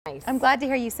nice. I'm glad to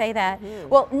hear you say that.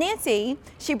 Well, Nancy,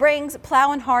 she brings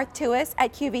Plow and Hearth to us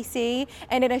at QVC,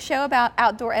 and in a show about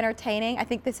outdoor entertaining, I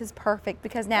think this is perfect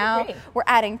because now we're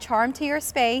adding charm to your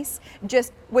space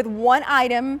just with one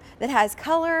item that has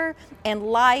color and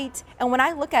light. And when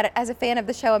I look at it as a fan of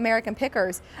the show American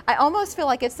Pickers, I almost feel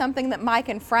like it's something that Mike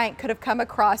and Frank could have come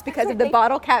across because of the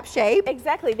bottle cap shape.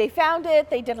 Exactly. They found it,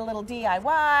 they did a little DIY,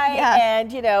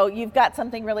 and you know, you've got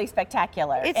something really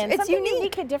spectacular. It's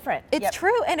unique and different. It's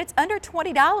true, and it's under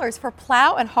 $20 for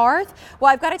Plow and Hearth.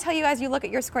 Well, I've got to tell you, as you look at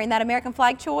your screen, that American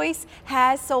flag choice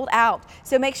has sold out.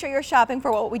 So make sure you're shopping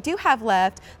for what we do have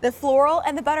left, the floral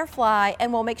and the butterfly,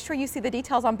 and we'll make sure you see the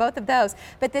details on both of those.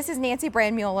 But this is Nancy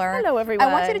Brandmuller. Hello, everyone.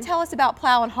 I want you to tell us about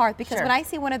Plow and Hearth, because when I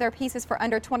see one of their pieces for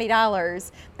under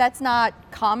 $20, that's not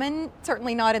common,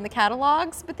 certainly not in the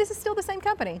catalogs, but this is still the same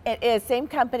company. It is, same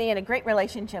company, and a great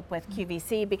relationship with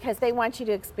QVC because they want you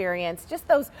to experience just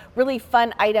those really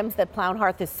fun items that Plow and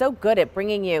Hearth is so good at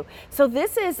bringing you. So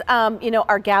this is, you know,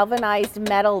 our galvanized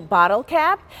metal bottle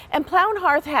cap, and Plow and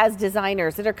Hearth has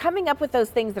designers that are coming up with those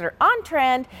things that are on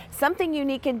trend, something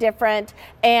unique and different,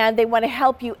 and they want to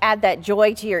help you add that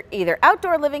joy to your either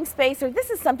outdoor living space, or this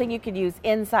is something you could use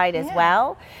inside as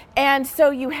well. And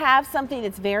so you have something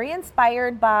that's very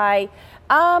inspired by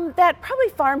that probably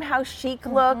farmhouse chic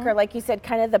look, or like you said,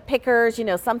 kind of the pickers, you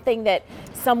know, something that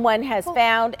someone has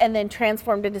found and then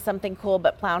transformed into something cool,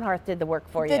 but Plow and Hearth did the work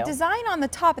for you. The design on the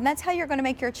top, and that's how you're going to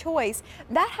make your choice,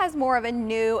 that has more of a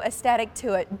new aesthetic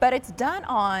to it, but it's done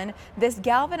on this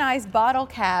galvanized bottle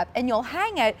cap, and you'll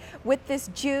hang it with this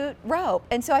jute rope.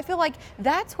 And so I feel like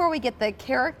that's where we get the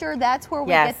character, that's where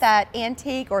we get that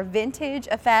antique or vintage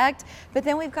effect, but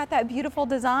then we've got that beautiful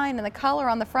design and the color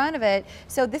on the front of it.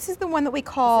 So this is the one that we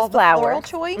call the floral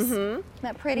choice. Isn't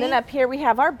that pretty? And then up here we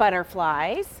have our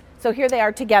butterflies. So here they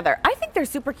are together. I think they're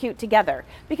super cute together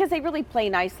because they really play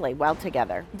nicely well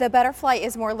together. The butterfly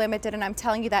is more limited, and I'm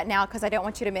telling you that now because I don't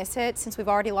want you to miss it since we've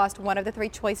already lost one of the three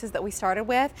choices that we started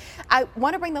with. I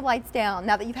want to bring the lights down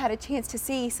now that you've had a chance to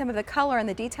see some of the color and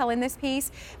the detail in this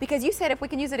piece, because you said if we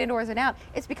can use it indoors and out,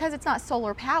 it's because it's not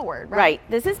solar powered, right?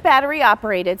 Right. This is battery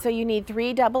operated, so you need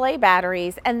 3 AA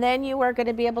batteries, and then you are going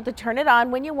to be able to turn it on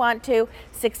when you want to,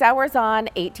 6 hours on,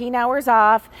 18 hours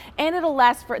off, and it'll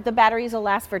last for, the batteries will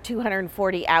last for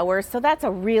 240 hours, so that's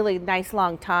a really nice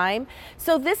long time.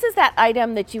 So this is that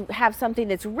item that you have something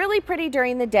that's really pretty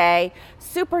during the day,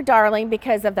 super darling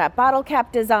because of that bottle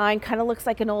cap design, kind of looks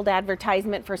like an old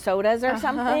advertisement for sodas or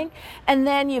something, and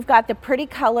then you've got the pretty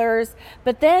colors,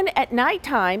 but then at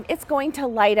nighttime it's going to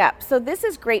light up. So this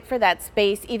is great for that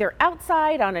space, either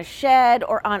outside on a shed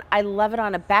or on, I love it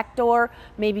on a back door,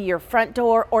 maybe your front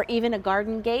door, or even a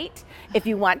garden gate. If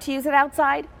you want to use it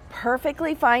outside,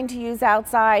 perfectly fine to use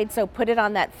outside, so put it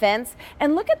on that fence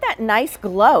and look at that nice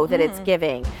glow that it's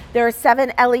giving. There are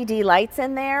 7 LED lights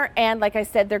in there, and like I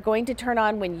said, they're going to turn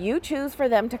on when you choose for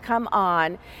them to come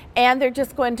on, and they're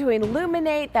just going to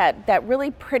illuminate that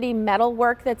really pretty metal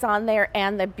work that's on there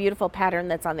and the beautiful pattern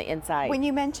that's on the inside. When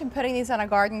you mentioned putting these on a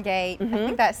garden gate, I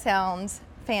think that sounds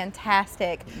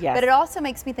fantastic. Yes. But it also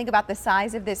makes me think about the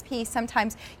size of this piece.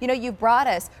 Sometimes, you know, you've brought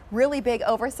us really big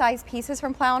oversized pieces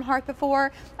from Plow and Hearth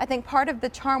before. I think part of the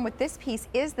charm with this piece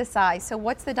is the size. So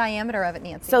what's the diameter of it,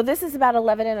 Nancy? So this is about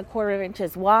 11¼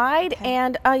 inches wide,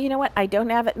 and you know what, I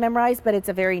don't have it memorized, but it's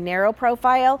a very narrow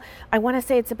profile. I want to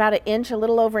say it's about 1 inch, a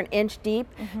little over 1 inch deep.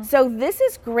 So this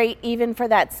is great even for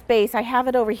that space. I have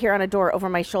it over here on a door over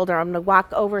my shoulder. I'm going to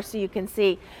walk over so you can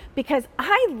see, because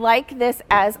I like this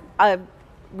as a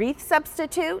wreath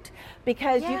substitute,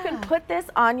 because you can put this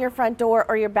on your front door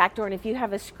or your back door, and if you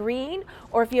have a screen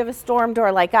or if you have a storm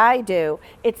door like I do,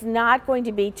 it's not going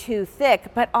to be too thick.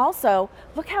 But also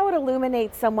look how it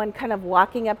illuminates someone kind of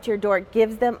walking up to your door. It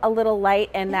gives them a little light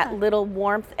and that little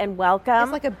warmth and welcome.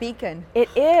 It's like a beacon. It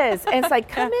is. And it's like,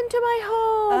 come into my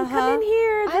home, come in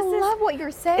here. I love what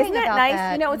you're saying. Isn't that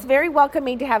nice? You know, it's very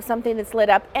welcoming to have something that's lit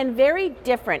up and very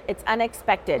different. It's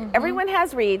unexpected. Everyone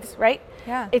has wreaths, right?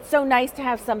 Yeah. It's so nice to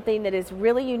have something that is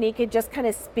really unique. It just kind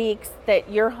of speaks that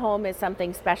your home is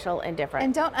something special and different.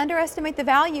 And don't underestimate the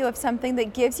value of something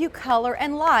that gives you color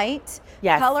and light,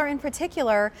 color in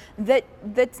particular,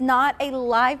 that's not a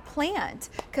live plant.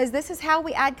 Because this is how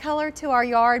we add color to our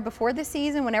yard before the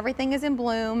season when everything is in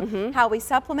bloom, how we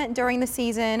supplement during the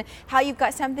season, how you've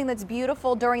got something that's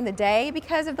beautiful during the day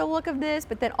because of the look of this,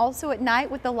 but then also at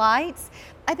night with the lights.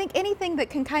 I think anything that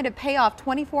can kind of pay off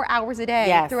 24 hours a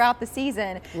day throughout the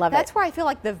season, that's where I feel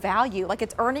like the value, like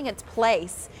it's earning its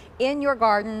place in your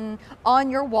garden, on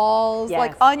your walls,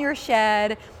 like on your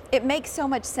shed. it makes so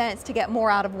much sense to get more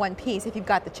out of one piece if you've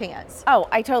got the chance. Oh,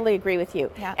 I totally agree with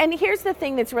you. Yeah. And here's the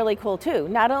thing that's really cool too.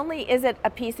 Not only is it a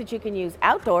piece that you can use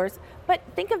outdoors, but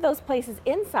think of those places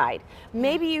inside.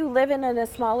 Maybe you live in a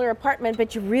smaller apartment,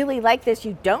 but you really like this,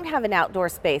 you don't have an outdoor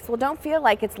space. Well, don't feel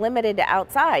like it's limited to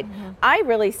outside. I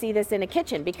really see this in a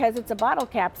kitchen because it's a bottle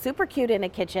cap, super cute in a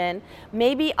kitchen.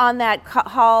 Maybe on that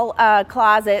hall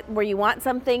closet where you want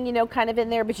something, you know, kind of in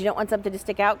there, but you don't want something to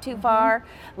stick out too far.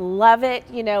 Love it,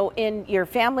 you know, in your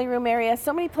family room area.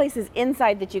 So many places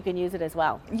inside that you can use it as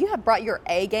well. You have brought your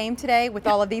A game today with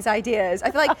all of these ideas.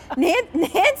 I feel like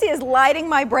Nancy is lighting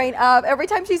my brain up. Every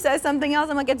time she says something else,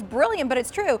 I'm like, it's brilliant, but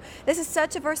it's true. This is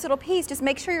such a versatile piece. Just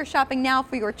make sure you're shopping now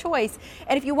for your choice.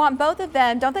 And if you want both of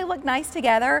them, don't they look nice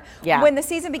together? Yeah. When the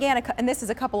season began, and this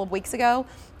is a couple of weeks ago,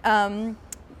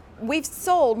 we've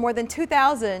sold more than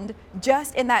 2,000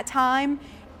 just in that time.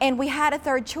 And we had a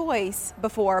third choice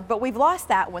before, but we've lost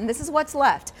that one. This is what's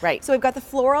left. Right. So we've got the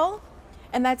floral,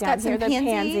 and that's Down got some here, the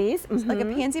pansies. like a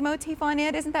pansy motif on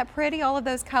it. Isn't that pretty? All of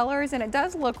those colors, and it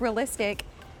does look realistic.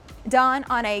 Done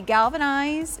on a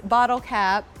galvanized bottle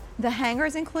cap, the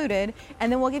hangers included,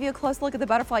 and then we'll give you a close look at the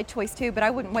butterfly choice too, but I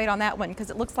wouldn't wait on that one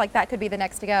because it looks like that could be the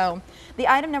next to go. The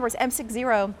item number is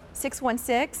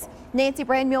M60616. Nancy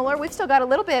Brandmuller, we've still got a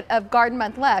little bit of Garden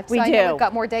Month left. We so do. I know we've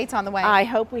got more dates on the way. I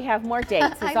hope we have more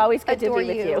dates. It's always good to be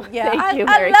with you. Yeah, Thank you,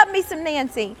 I love me some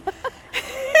Nancy.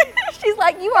 She's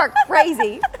like, you are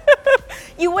crazy.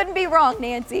 You wouldn't be wrong,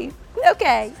 Nancy.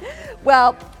 Okay.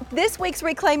 Well, this week's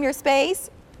Reclaim Your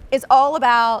Space is all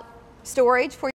about storage for